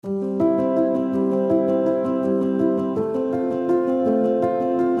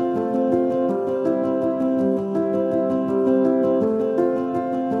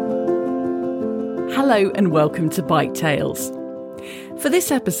Hello and welcome to Bike Tales. For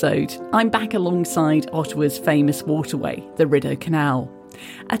this episode, I'm back alongside Ottawa's famous waterway, the Rideau Canal,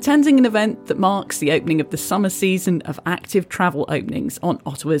 attending an event that marks the opening of the summer season of active travel openings on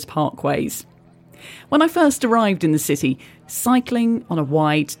Ottawa's Parkways. When I first arrived in the city, cycling on a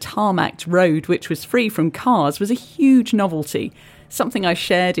wide, tarmacked road which was free from cars was a huge novelty, something I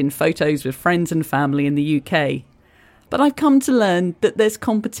shared in photos with friends and family in the UK. But I've come to learn that there's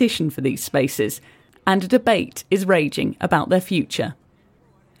competition for these spaces, and a debate is raging about their future.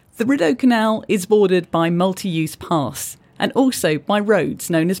 The Rideau Canal is bordered by multi-use paths, and also by roads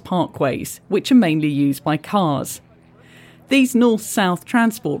known as parkways, which are mainly used by cars. These north-south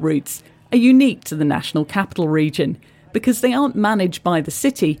transport routes are unique to the National Capital Region because they aren't managed by the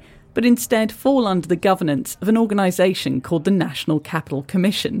city, but instead fall under the governance of an organisation called the National Capital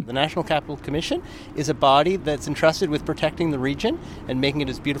Commission. The National Capital Commission is a body that's entrusted with protecting the region and making it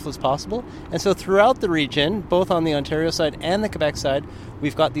as beautiful as possible. And so throughout the region, both on the Ontario side and the Quebec side,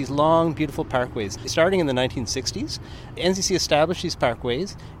 we've got these long, beautiful parkways. Starting in the 1960s, NCC established these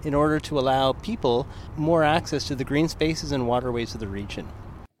parkways in order to allow people more access to the green spaces and waterways of the region.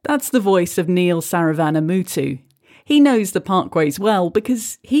 That's the voice of Neil Saravanamutu. He knows the parkways well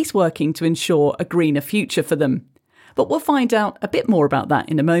because he's working to ensure a greener future for them. But we'll find out a bit more about that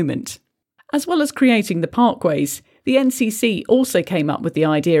in a moment. As well as creating the parkways, the NCC also came up with the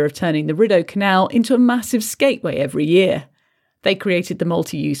idea of turning the Rideau Canal into a massive skateway every year. They created the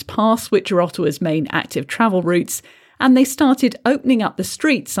multi-use paths, which are Ottawa's main active travel routes, and they started opening up the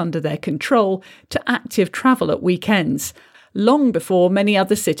streets under their control to active travel at weekends, long before many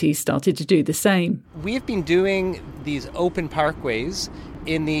other cities started to do the same. We've been doing these open parkways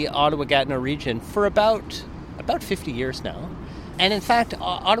in the Ottawa-Gatineau region for about 50 years now. And in fact,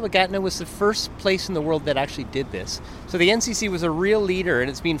 Ottawa-Gatineau was the first place in the world that actually did this. So the NCC was a real leader, and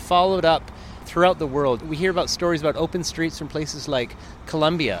it's been followed up throughout the world. We hear about stories about open streets from places like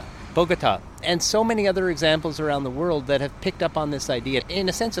Colombia, Bogota, and so many other examples around the world that have picked up on this idea. In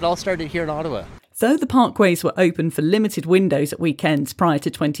a sense, it all started here in Ottawa. Though the parkways were open for limited windows at weekends prior to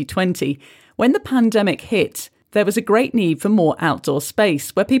 2020, when the pandemic hit, there was a great need for more outdoor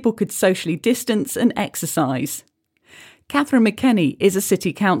space where people could socially distance and exercise. Catherine McKenney is a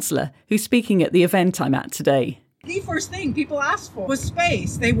city councillor who's speaking at the event I'm at today. The first thing people asked for was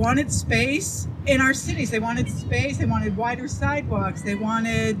space. They wanted space in our cities. They wanted space. They wanted wider sidewalks. They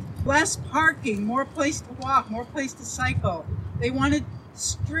wanted less parking, more place to walk, more place to cycle. They wanted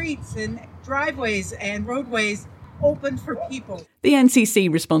streets and driveways and roadways open for people. The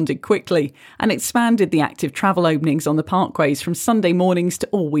NCC responded quickly and expanded the active travel openings on the parkways from Sunday mornings to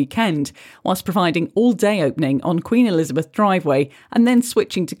all weekend, whilst providing all-day opening on Queen Elizabeth Driveway and then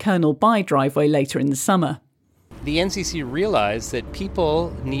switching to Colonel By Driveway later in the summer. The NCC realized that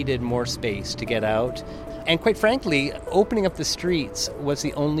people needed more space to get out. And quite frankly, opening up the streets was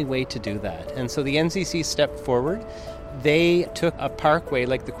the only way to do that. And so the NCC stepped forward. They took a parkway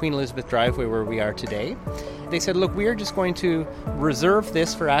like the Queen Elizabeth Driveway where we are today. They said, look, we are just going to reserve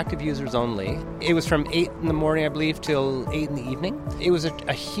this for active users only. It was from 8 in the morning, I believe, till 8 in the evening. It was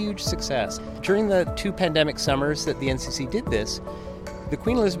a huge success. During the 2 pandemic summers that the NCC did this, the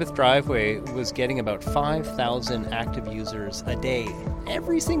Queen Elizabeth Driveway was getting about 5,000 active users a day.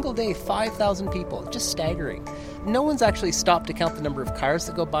 Every single day, 5,000 people, just staggering. No one's actually stopped to count the number of cars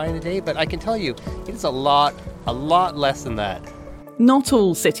that go by in a day, but I can tell you, it's a lot less than that. Not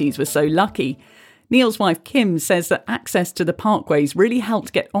all cities were so lucky. Neil's wife Kim says that access to the parkways really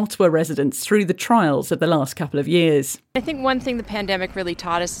helped get Ottawa residents through the trials of the last couple of years. I think one thing the pandemic really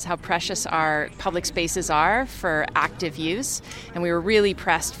taught us is how precious our public spaces are for active use, and we were really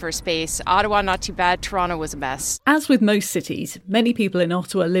pressed for space. Ottawa, not too bad. Toronto was a mess. As with most cities, many people in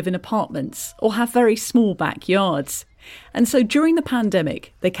Ottawa live in apartments or have very small backyards. And so during the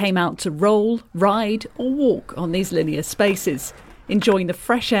pandemic, they came out to roll, ride or walk on these linear spaces, enjoying the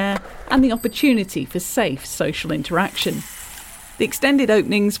fresh air and the opportunity for safe social interaction. The extended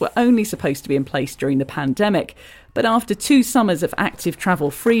openings were only supposed to be in place during the pandemic, but after 2 summers of active travel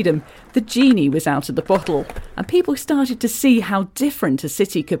freedom, the genie was out of the bottle, and people started to see how different a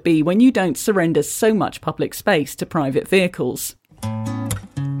city could be when you don't surrender so much public space to private vehicles.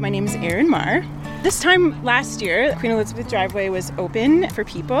 My name is Erin Marr. This time last year, Queen Elizabeth Driveway was open for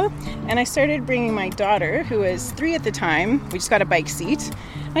people, and I started bringing my daughter, who was 3 at the time. We just got a bike seat.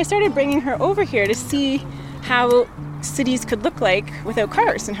 And I started bringing her over here to see how cities could look like without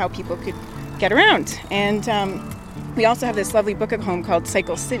cars and how people could get around. And we also have this lovely book at home called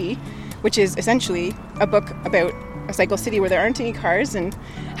Cycle City, which is essentially a book about a cycle city where there aren't any cars and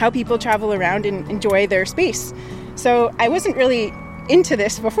how people travel around and enjoy their space. So I wasn't really into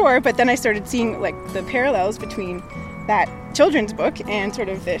this before, but then I started seeing like the parallels between that children's book and sort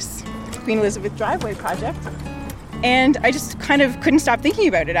of this Queen Elizabeth Driveway project. And I just kind of couldn't stop thinking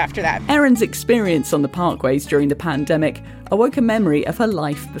about it after that. Erin's experience on the Parkways during the pandemic awoke a memory of her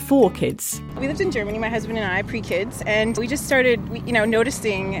life before kids. We lived in Germany, my husband and I, pre-kids, and we just started,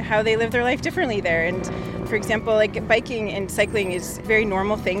 noticing how they live their life differently there. And for example, like biking and cycling is a very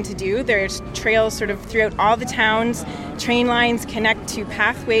normal thing to do. There's trails sort of throughout all the towns. Train lines connect to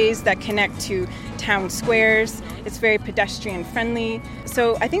pathways that connect to town squares. It's very pedestrian friendly.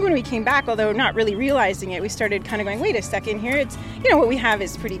 So I think when we came back, although not really realizing it, we started kind of going, wait a second here. It's, what we have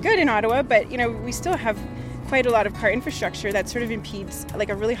is pretty good in Ottawa, but, we still have quite a lot of car infrastructure that sort of impedes like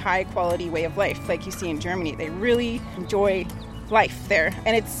a really high quality way of life like you see in Germany. They really enjoy life there.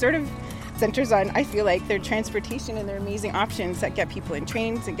 And it sort of centers on, I feel like, their transportation and their amazing options that get people in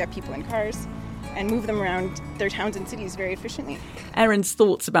trains and get people in cars and move them around their towns and cities very efficiently. Erin's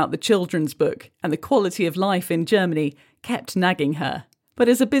thoughts about the children's book and the quality of life in Germany kept nagging her. But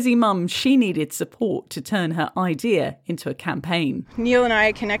as a busy mum, she needed support to turn her idea into a campaign. Neil and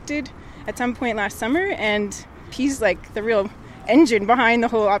I connected at some point last summer, and he's like the real engine behind the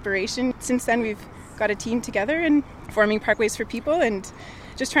whole operation. Since then, we've got a team together and forming Parkways for People and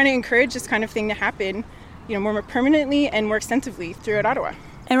just trying to encourage this kind of thing to happen, more permanently and more extensively throughout Ottawa.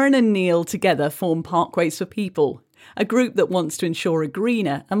 Erin and Neil together form Parkways for People, a group that wants to ensure a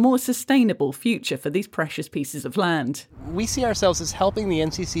greener and more sustainable future for these precious pieces of land. We see ourselves as helping the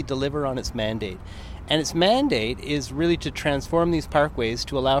NCC deliver on its mandate. And its mandate is really to transform these parkways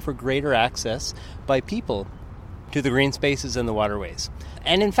to allow for greater access by people to the green spaces and the waterways.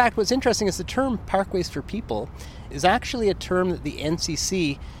 And in fact, what's interesting is the term Parkways for People is actually a term that the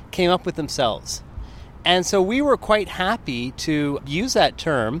NCC came up with themselves. And so we were quite happy to use that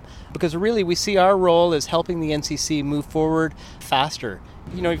term because really we see our role as helping the NCC move forward faster.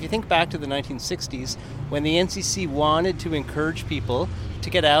 If you think back to the 1960s, when the NCC wanted to encourage people to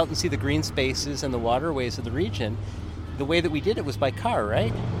get out and see the green spaces and the waterways of the region, the way that we did it was by car,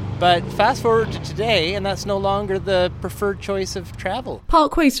 right? But fast forward to today, and that's no longer the preferred choice of travel.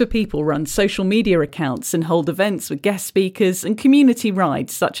 Parkways for People run social media accounts and hold events with guest speakers and community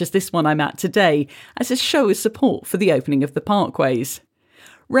rides such as this one I'm at today as a show of support for the opening of the Parkways.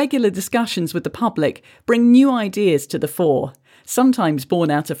 Regular discussions with the public bring new ideas to the fore, sometimes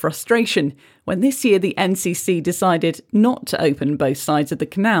born out of frustration, when this year the NCC decided not to open both sides of the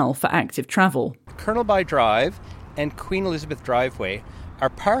canal for active travel. Colonel By Drive and Queen Elizabeth Driveway are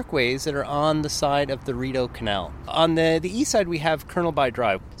parkways that are on the side of the Rideau Canal. On the east side, we have Colonel By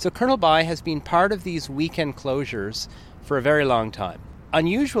Drive. So Colonel By has been part of these weekend closures for a very long time.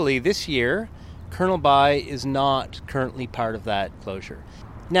 Unusually, this year, Colonel By is not currently part of that closure.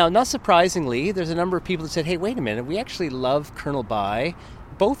 Now, not surprisingly, there's a number of people that said, hey, wait a minute, we actually love Colonel By,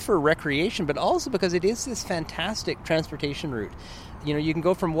 both for recreation, but also because it is this fantastic transportation route. You can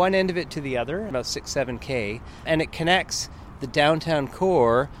go from one end of it to the other, about 6-7 and it connects the downtown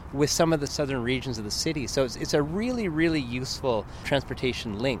core with some of the southern regions of the city. So it's a really, really useful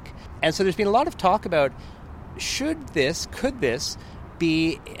transportation link. And so there's been a lot of talk about could this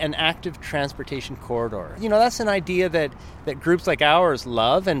be an active transportation corridor? That's an idea that groups like ours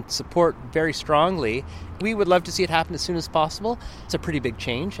love and support very strongly. We would love to see it happen as soon as possible. It's a pretty big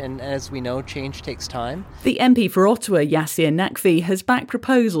change, and as we know, change takes time. The MP for Ottawa, Yasir Naqvi, has backed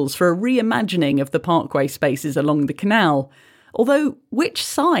proposals for a reimagining of the parkway spaces along the canal. Although which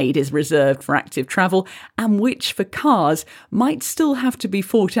side is reserved for active travel and which for cars might still have to be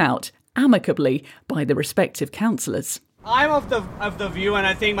fought out amicably by the respective councillors. I'm of the view, and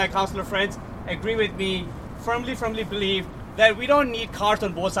I think my councillor friends agree with me, firmly believe that we don't need cars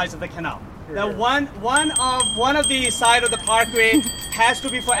on both sides of the canal. That one of the side of the parkway has to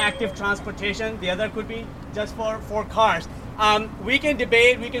be for active transportation. The other could be just for cars. We can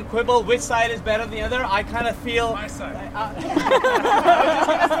debate, we can quibble which side is better than the other. I kind of feel my side. I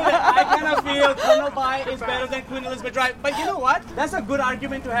kind of feel Colonel By is better than Queen Elizabeth Drive. But you know what? That's a good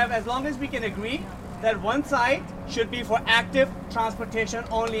argument to have as long as we can agree that one side should be for active transportation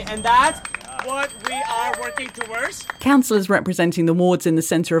only, and that's what we are working towards. Councillors representing the wards in the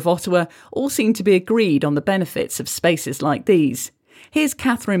centre of Ottawa all seem to be agreed on the benefits of spaces like these. Here's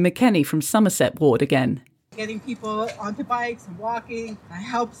Catherine McKenney from Somerset Ward again. Getting people onto bikes and walking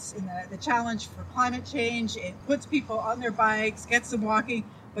helps in the challenge for climate change. It puts people on their bikes, gets them walking.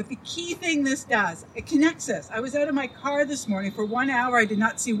 But the key thing this does, it connects us. I was out of my car this morning for 1 hour. I did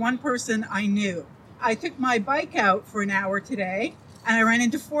not see one person I knew. I took my bike out for an hour today, and I ran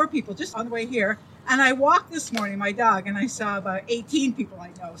into 4 people just on the way here. And I walked this morning, my dog, and I saw about 18 people I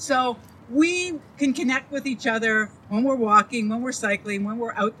know. So we can connect with each other when we're walking, when we're cycling, when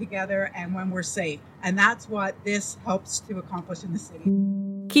we're out together, and when we're safe. And that's what this helps to accomplish in the city.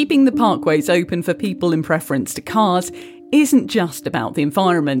 Keeping the parkways open for people in preference to cars isn't just about the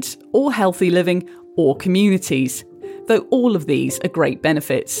environment or healthy living or communities, though all of these are great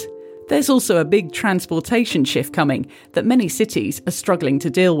benefits. There's also a big transportation shift coming that many cities are struggling to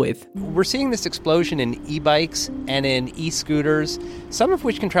deal with. We're seeing this explosion in e-bikes and in e-scooters, some of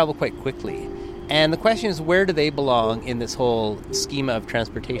which can travel quite quickly. And the question is, where do they belong in this whole schema of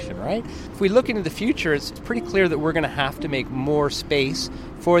transportation, right? If we look into the future, it's pretty clear that we're going to have to make more space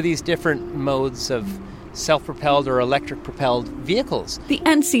for these different modes of self-propelled or electric-propelled vehicles. The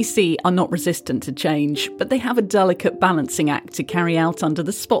NCC are not resistant to change, but they have a delicate balancing act to carry out under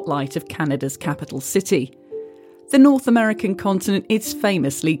the spotlight of Canada's capital city. The North American continent is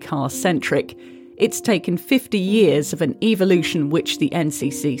famously car-centric. It's taken 50 years of an evolution which the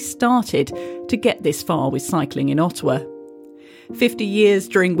NCC started to get this far with cycling in Ottawa. 50 years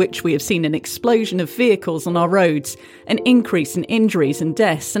during which we have seen an explosion of vehicles on our roads, an increase in injuries and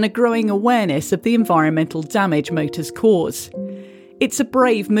deaths, and a growing awareness of the environmental damage motors cause. It's a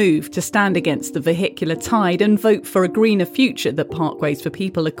brave move to stand against the vehicular tide and vote for a greener future that Parkways for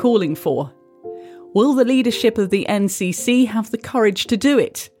People are calling for. Will the leadership of the NCC have the courage to do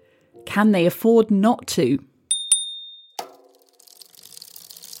it? Can they afford not to?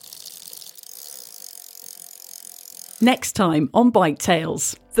 Next time on Bike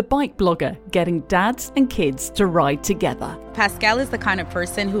Tales, the bike blogger getting dads and kids to ride together. Pascal is the kind of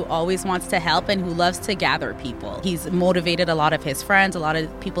person who always wants to help and who loves to gather people. He's motivated a lot of his friends, a lot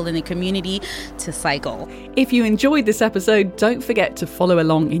of people in the community to cycle. If you enjoyed this episode, don't forget to follow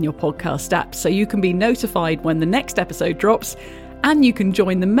along in your podcast app so you can be notified when the next episode drops, and you can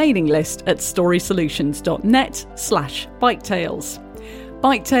join the mailing list at storysolutions.net/biketales.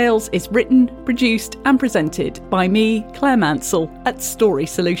 Bike Tales is written, produced and presented by me, Claire Mansell, at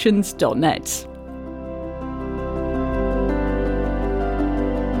storysolutions.net.